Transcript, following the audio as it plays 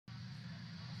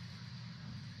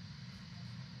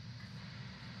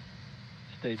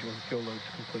Stage 1 fuel loads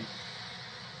complete.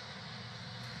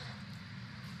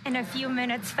 In a few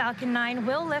minutes, Falcon 9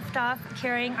 will lift off,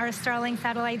 carrying our Starlink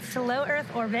satellites to low Earth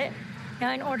orbit.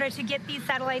 Now, in order to get these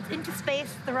satellites into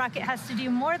space, the rocket has to do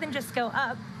more than just go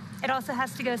up. It also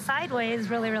has to go sideways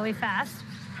really, really fast.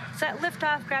 So at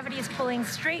liftoff, gravity is pulling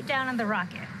straight down on the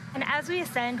rocket. And as we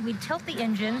ascend, we tilt the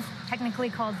engines, technically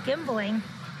called gimbaling,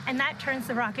 and that turns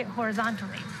the rocket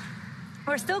horizontally.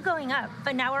 We're still going up,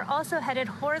 but now we're also headed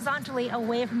horizontally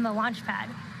away from the launch pad.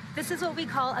 This is what we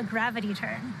call a gravity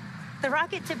turn. The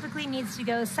rocket typically needs to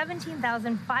go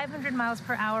 17,500 miles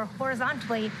per hour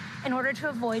horizontally in order to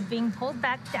avoid being pulled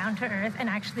back down to Earth and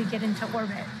actually get into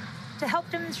orbit. To help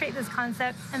demonstrate this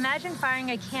concept, imagine firing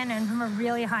a cannon from a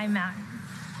really high mountain.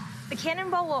 The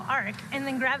cannonball will arc, and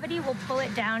then gravity will pull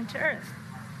it down to Earth.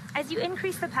 As you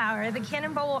increase the power, the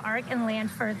cannonball will arc and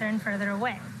land further and further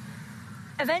away.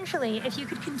 Eventually, if you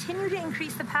could continue to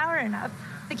increase the power enough,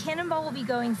 the cannonball will be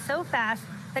going so fast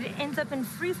that it ends up in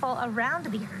free fall around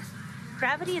the Earth.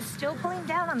 Gravity is still pulling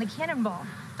down on the cannonball,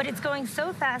 but it's going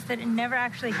so fast that it never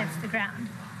actually hits the ground.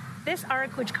 This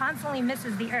arc, which constantly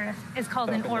misses the Earth, is called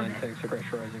an orbit. Falcon 9 tanks are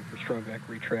pressurizing for strobe-back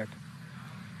retract.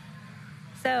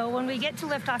 So when we get to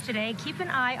liftoff today, keep an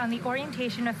eye on the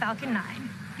orientation of Falcon 9.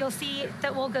 You'll see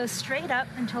that we'll go straight up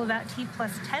until about T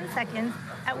plus 10 seconds,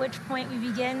 at which point we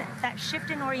begin that shift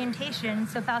in orientation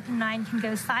so Falcon 9 can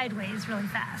go sideways really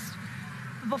fast.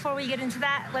 But before we get into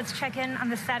that, let's check in on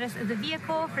the status of the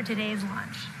vehicle for today's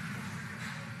launch.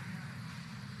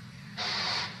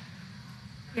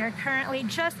 We are currently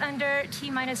just under T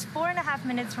minus 4.5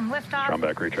 minutes from liftoff.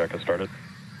 Strobe-back retract has started.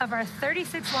 Of our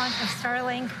 36th launch of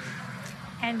Starlink.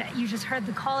 And you just heard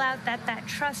the call out that that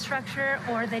truss structure,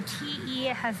 or the TE,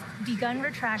 has begun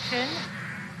retraction.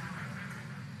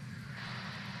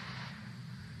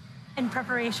 In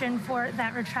preparation for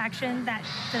that retraction,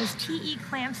 those TE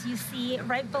clamps you see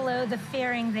right below the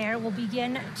fairing there will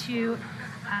begin to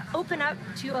open up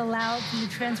to allow the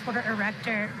transporter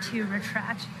erector to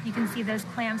retract. You can see those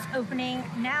clamps opening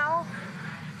now.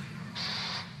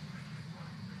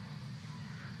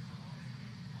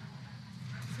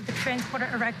 The transporter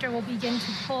erector will begin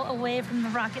to pull away from the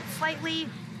rocket slightly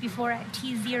before at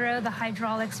T0 the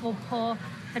hydraulics will pull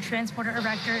the transporter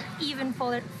erector even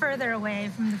further away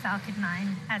from the Falcon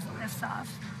 9 as it lifts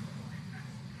off.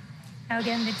 Now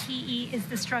again, the TE is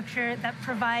the structure that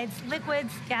provides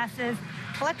liquids, gases,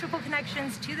 electrical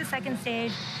connections to the second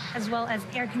stage, as well as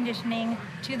air conditioning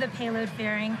to the payload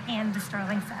fairing and the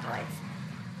Starlink satellites.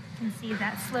 You can see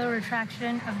that slow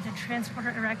retraction of the transporter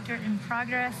erector in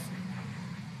progress.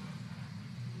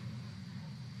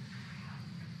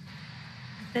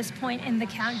 At this point in the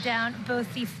countdown,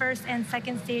 both the first and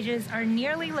second stages are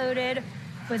nearly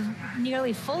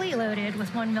fully loaded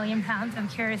with 1 million pounds of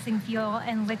kerosene fuel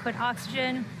and liquid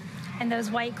oxygen. And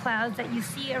those white clouds that you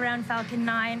see around Falcon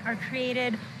 9 are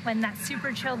created when that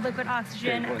super chilled liquid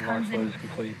oxygen comes in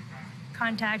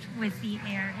contact with the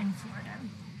air in Florida.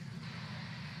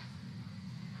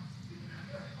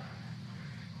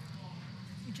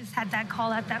 We just had that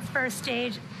call at that first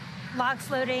stage. LOX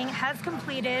loading has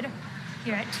completed.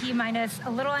 You're at T minus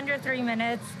a little under 3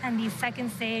 minutes, and the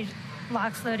second stage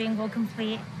LOX loading will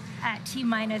complete at T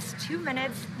minus 2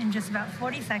 minutes in just about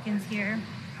 40 seconds here.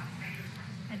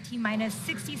 At T minus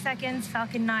 60 seconds,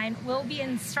 Falcon 9 will be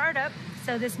in startup,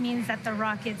 so this means that the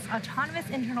rocket's autonomous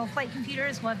internal flight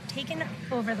computers will have taken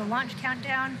over the launch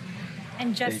countdown,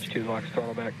 and Stage 2 LOX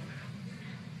throttle back.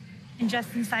 And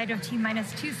just inside of T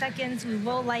minus 2 seconds, we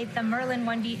will light the Merlin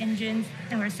 1D engines,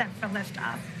 and we're set for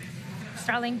liftoff.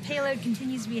 Starlink payload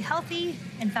continues to be healthy,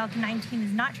 and Falcon 9 team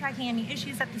is not tracking any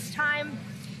issues at this time.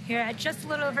 Here at just a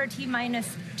little over T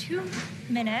minus 2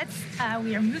 minutes,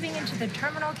 we are moving into the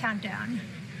terminal countdown.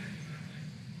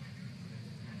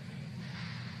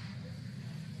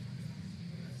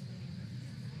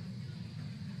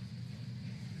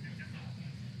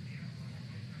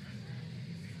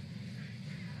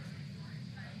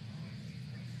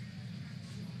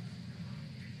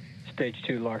 Stage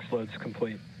 2 LOX loads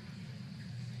complete.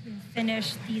 We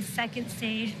finished the second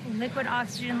stage liquid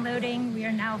oxygen loading. We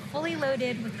are now fully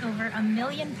loaded with over 1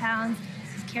 million pounds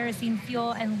of kerosene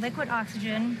fuel and liquid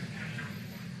oxygen.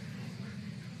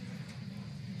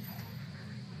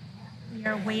 We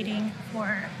are waiting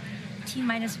for T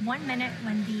minus 1 minute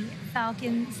when the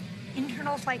Falcon's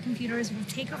internal flight computers will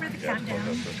take over the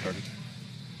countdown.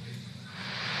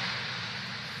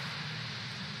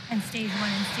 And stage 1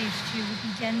 and stage 2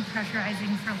 will begin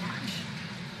pressurizing for launch.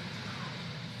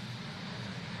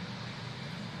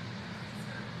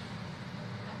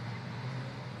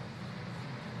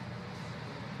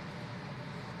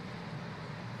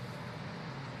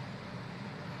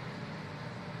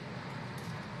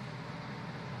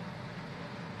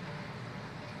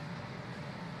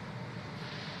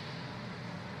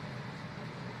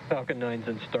 Falcon 9's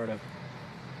in startup.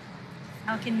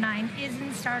 Falcon 9 is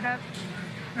in startup.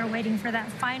 We're waiting for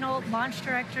that final launch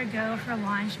director go for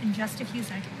launch in just a few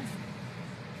seconds.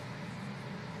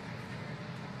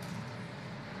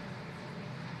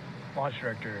 Launch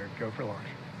director, go for launch.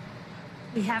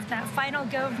 We have that final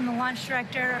go from the launch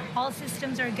director. All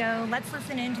systems are go. Let's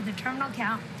listen in to the terminal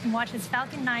count and watch as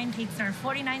Falcon 9 takes our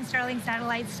 49 Starlink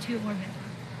satellites to orbit.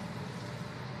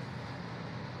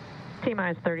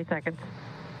 T-minus 30 seconds.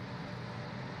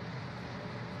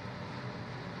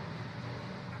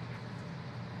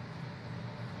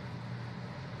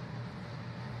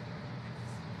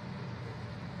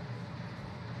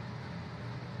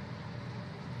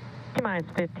 T-minus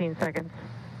 15 seconds.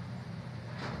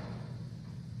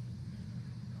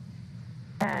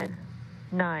 10,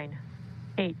 9,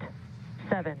 8,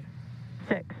 7,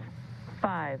 6,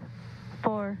 5,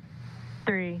 4,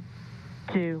 3,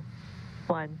 2,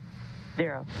 1,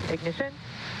 0. Ignition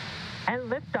and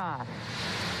liftoff.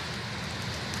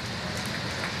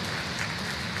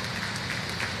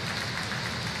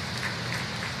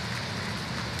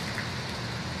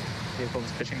 Vehicle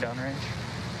is pitching downrange.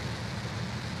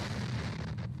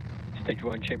 Stage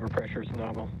 1 chamber pressure is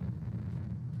nominal.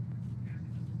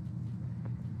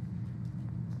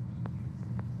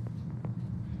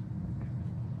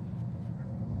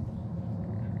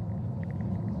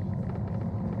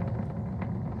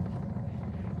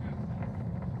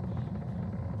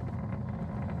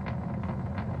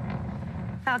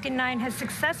 Falcon 9 has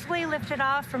successfully lifted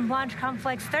off from Launch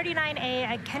Complex 39A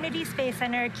at Kennedy Space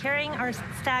Center, carrying our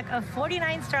stack of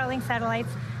 49 Starlink satellites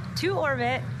to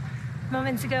orbit.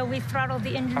 Moments ago, we throttled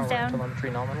the engines down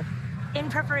Telemetry nominal. in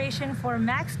preparation for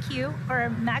max Q, or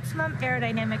maximum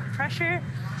aerodynamic pressure,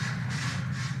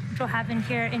 which will happen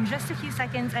here in just a few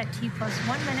seconds at T plus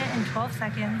 1 minute and 12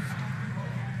 seconds.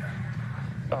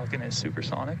 Falcon is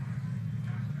supersonic.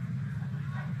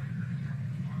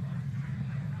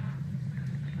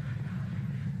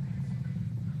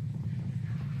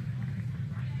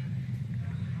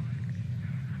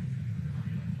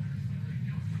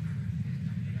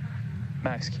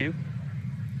 Max Q.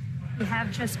 We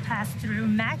have just passed through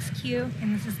max Q,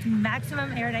 and this is the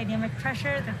maximum aerodynamic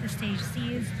pressure that the stage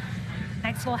sees.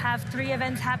 Next, we'll have 3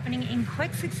 events happening in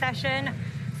quick succession.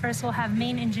 First, we'll have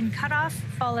main engine cutoff,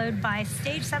 followed by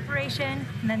stage separation,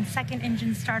 and then second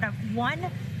engine startup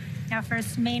 1. Now,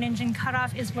 first, main engine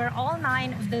cutoff is where all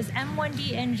 9 of those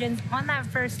M1D engines on that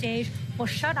first stage will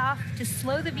shut off to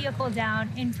slow the vehicle down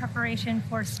in preparation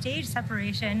for stage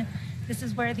separation. This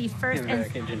is where the first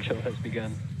engine chill has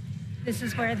begun. This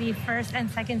is where the first and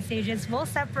second stages will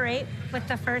separate, with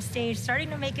the first stage starting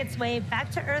to make its way back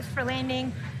to Earth for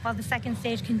landing, while the second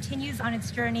stage continues on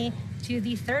its journey to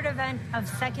the third event of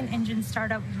second engine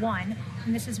startup 1.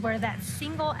 And this is where that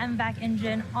single MVAC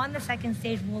engine on the second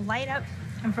stage will light up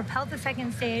and propel the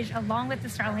second stage along with the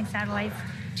Starlink satellites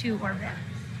to orbit.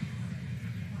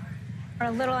 We're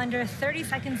a little under 30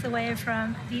 seconds away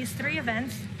from these 3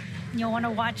 events. You'll want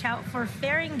to watch out for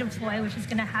fairing deploy, which is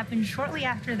going to happen shortly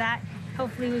after that.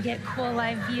 Hopefully we get cool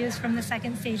live views from the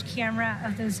second stage camera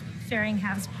of those fairing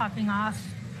halves popping off.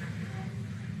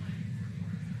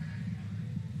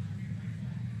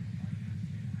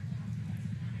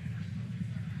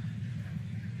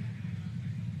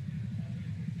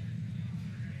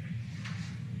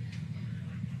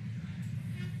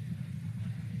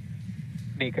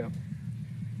 Nico.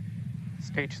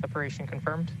 Stage separation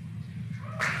confirmed.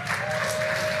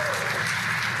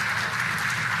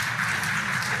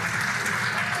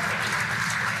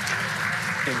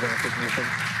 Ignition.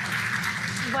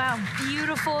 Wow,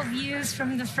 beautiful views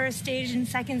from the first stage and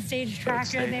second stage tracker Both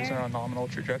stages there. are on nominal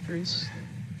trajectories.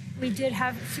 We did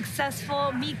have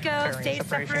successful MECO Fairing stage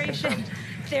separation separation. confirmed.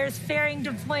 There's fairing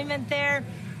deployment there.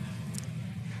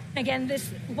 Again,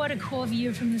 what a cool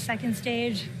view from the second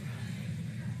stage.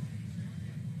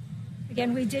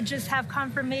 Again, we did just have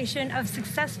confirmation of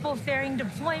successful fairing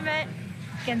deployment.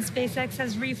 Again, SpaceX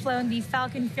has reflown the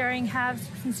Falcon fairing halves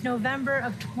since November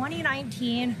of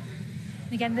 2019.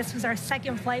 Again, this was our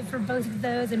second flight for both of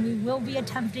those, and we will be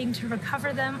attempting to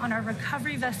recover them on our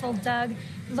recovery vessel, Doug.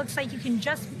 It looks like you can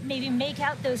just maybe make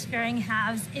out those fairing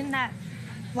halves in that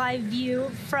live view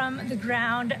from the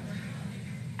ground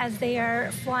as they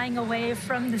are flying away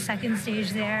from the second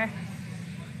stage there.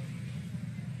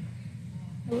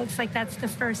 It looks like that's the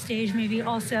first stage, maybe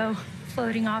also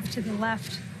floating off to the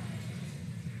left.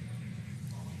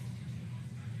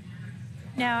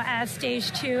 Now, as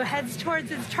stage 2 heads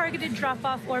towards its targeted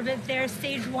drop-off orbit there,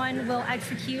 stage 1 will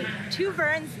execute 2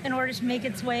 burns in order to make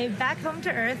its way back home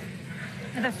to Earth.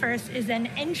 Now, the first is an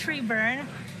entry burn.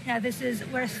 Now, this is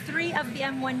where 3 of the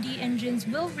M1D engines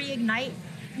will reignite.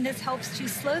 and this helps to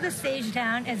slow the stage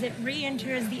down as it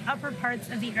re-enters the upper parts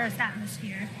of the Earth's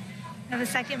atmosphere. Now, the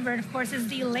second burn, of course, is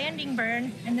the landing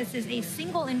burn, and this is a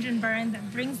single engine burn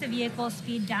that brings the vehicle's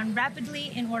speed down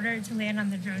rapidly in order to land on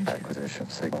the drone ship. Acquisition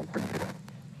signal.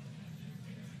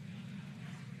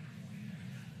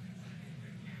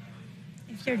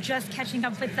 If you're just catching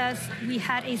up with us, we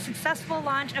had a successful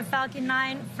launch of Falcon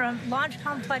 9 from Launch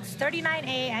Complex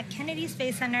 39A at Kennedy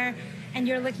Space Center, and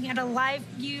you're looking at a live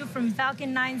view from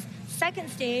Falcon 9's second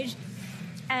stage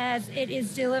as it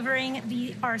is delivering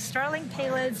our Starlink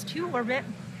payloads to orbit.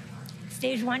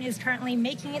 Stage 1 is currently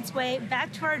making its way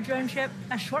back to our drone ship,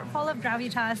 a shortfall of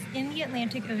gravitas in the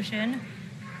Atlantic Ocean.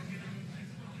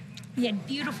 We had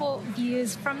beautiful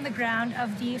views from the ground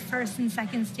of the first and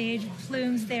second stage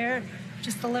plumes there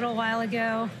just a little while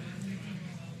ago.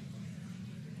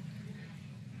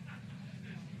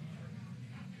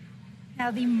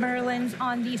 Now, the Merlins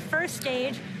on the first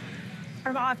stage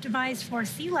are optimized for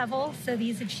sea level, so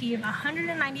these achieve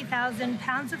 190,000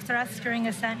 pounds of thrust during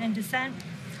ascent and descent.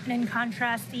 And in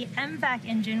contrast, the MVAC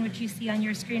engine, which you see on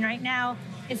your screen right now,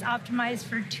 is optimized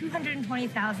for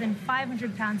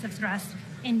 220,500 pounds of thrust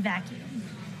in vacuum.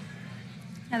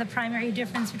 Now, the primary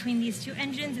difference between these two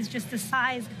engines is just the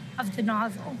size of the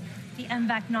nozzle. The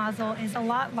MVAC nozzle is a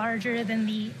lot larger than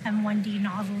the M1D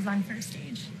nozzles on first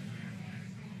stage.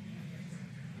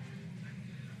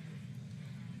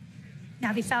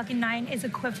 Now, the Falcon 9 is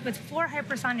equipped with 4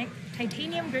 hypersonic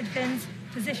titanium grid fins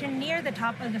positioned near the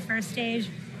top of the first stage.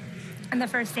 And the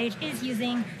first stage is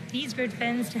using these grid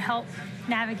fins to help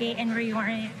navigate and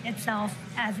reorient itself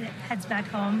as it heads back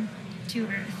home to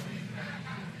Earth.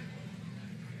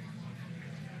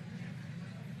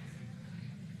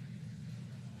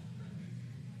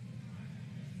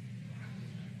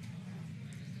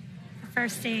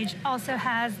 First stage also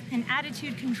has an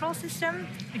attitude control system,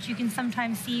 which you can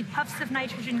sometimes see puffs of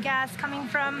nitrogen gas coming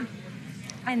from.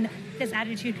 And this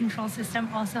attitude control system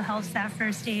also helps that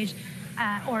first stage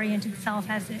orient itself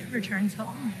as it returns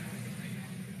home.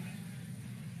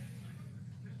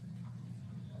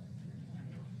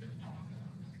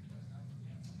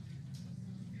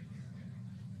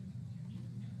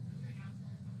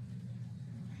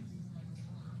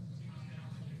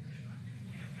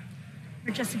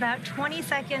 We're just about 20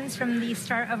 seconds from the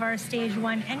start of our stage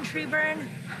 1 entry burn,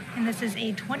 and this is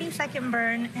a 20-second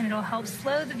burn, and it'll help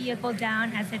slow the vehicle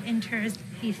down as it enters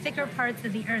the thicker parts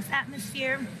of the Earth's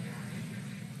atmosphere.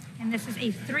 And this is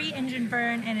a 3-engine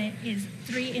burn, and it is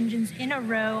 3 engines in a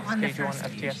row on the first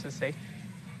stage. Stage 1 FTS is safe.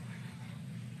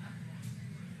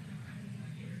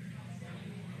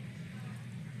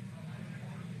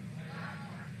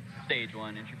 Stage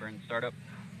 1, entry burn startup.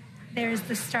 There's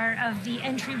the start of the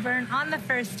entry burn on the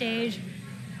first stage.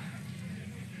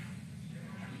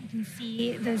 You can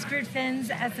see those grid fins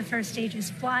as the first stage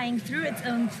is flying through its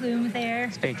own plume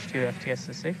there. Stage 2 FTS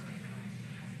is safe.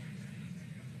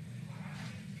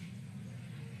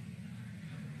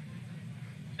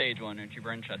 Stage 1, entry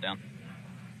burn shutdown.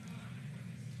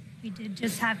 We did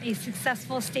just have a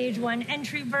successful stage 1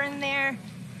 entry burn there.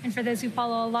 And for those who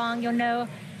follow along, you'll know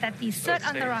that the soot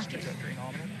on the rocket,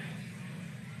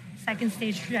 second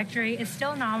stage trajectory, is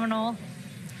still nominal.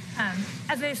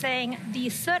 As I was saying, the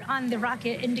soot on the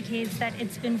rocket indicates that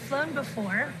it's been flown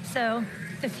before. So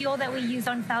the fuel that we use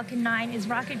on Falcon 9 is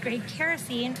rocket-grade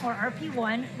kerosene, or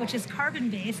RP1, which is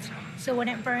carbon-based. So when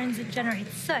it burns, it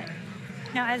generates soot.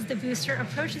 Now, as the booster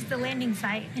approaches the landing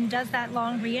site and does that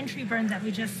long re-entry burn that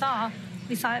we just saw,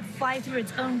 we saw it fly through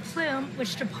its own plume,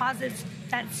 which deposits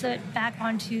that soot back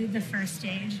onto the first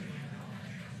stage.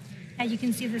 Now, you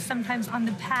can see this sometimes on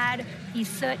the pad. The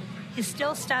soot is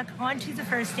still stuck onto the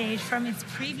first stage from its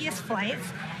previous flights.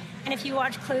 And if you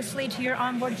watch closely to your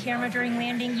onboard camera during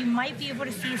landing, you might be able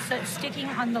to see soot sticking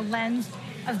on the lens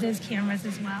of those cameras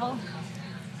as well.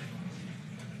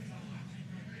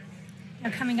 Now,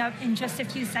 coming up in just a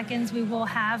few seconds, we will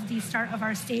have the start of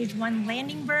our stage 1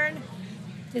 landing burn.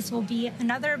 This will be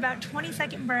another about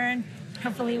 20-second burn.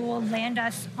 Hopefully it will land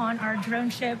us on our drone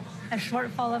ship, a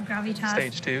shortfall of gravitas.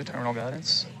 Stage 2, terminal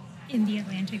guidance. In the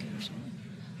Atlantic Ocean.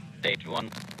 Stage 1,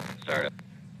 startup.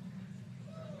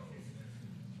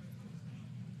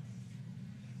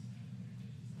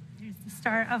 Here's the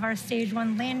start of our stage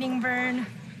 1 landing burn.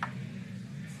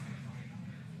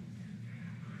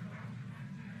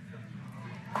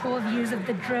 Cool views of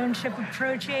the drone ship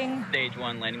approaching. Stage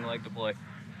 1, landing leg deploy.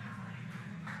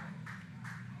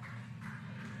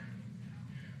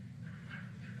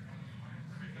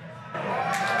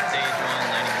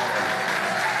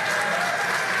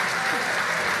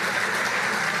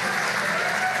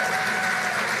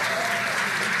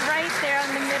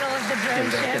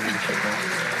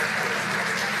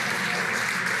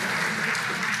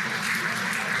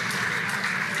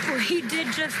 we did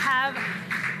just have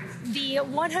the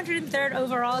 103rd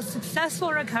overall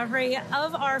successful recovery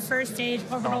of our first stage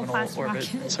orbital class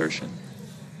orbit rocket. insertion.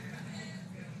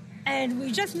 And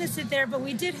we just missed it there, but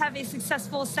we did have a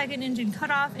successful second engine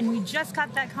cutoff, and we just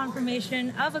got that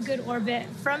confirmation of a good orbit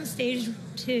from stage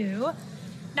 2.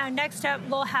 Now, next up,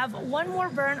 we'll have one more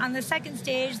burn on the second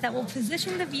stage that will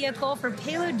position the vehicle for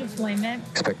payload deployment.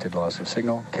 Expected loss of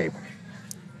signal, Cape.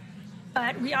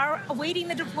 But we are awaiting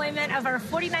the deployment of our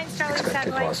 49 Starlink Expected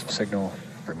satellites, loss of signal,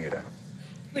 Bermuda.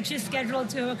 which is scheduled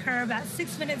to occur about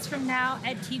 6 minutes from now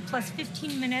at T plus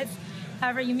 15 minutes.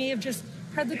 However, you may have just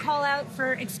heard the call out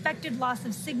for expected loss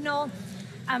of signal.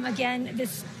 Again,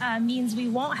 this means we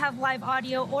won't have live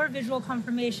audio or visual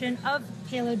confirmation of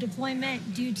payload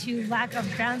deployment due to lack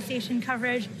of ground station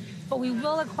coverage, but we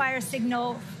will acquire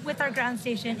signal with our ground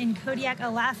station in Kodiak,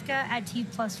 Alaska at T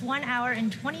plus 1 hour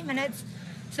and 20 minutes.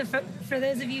 So for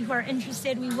those of you who are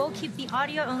interested, we will keep the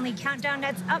audio-only countdown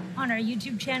nets up on our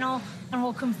YouTube channel, and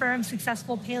we'll confirm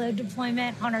successful payload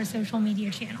deployment on our social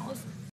media channels.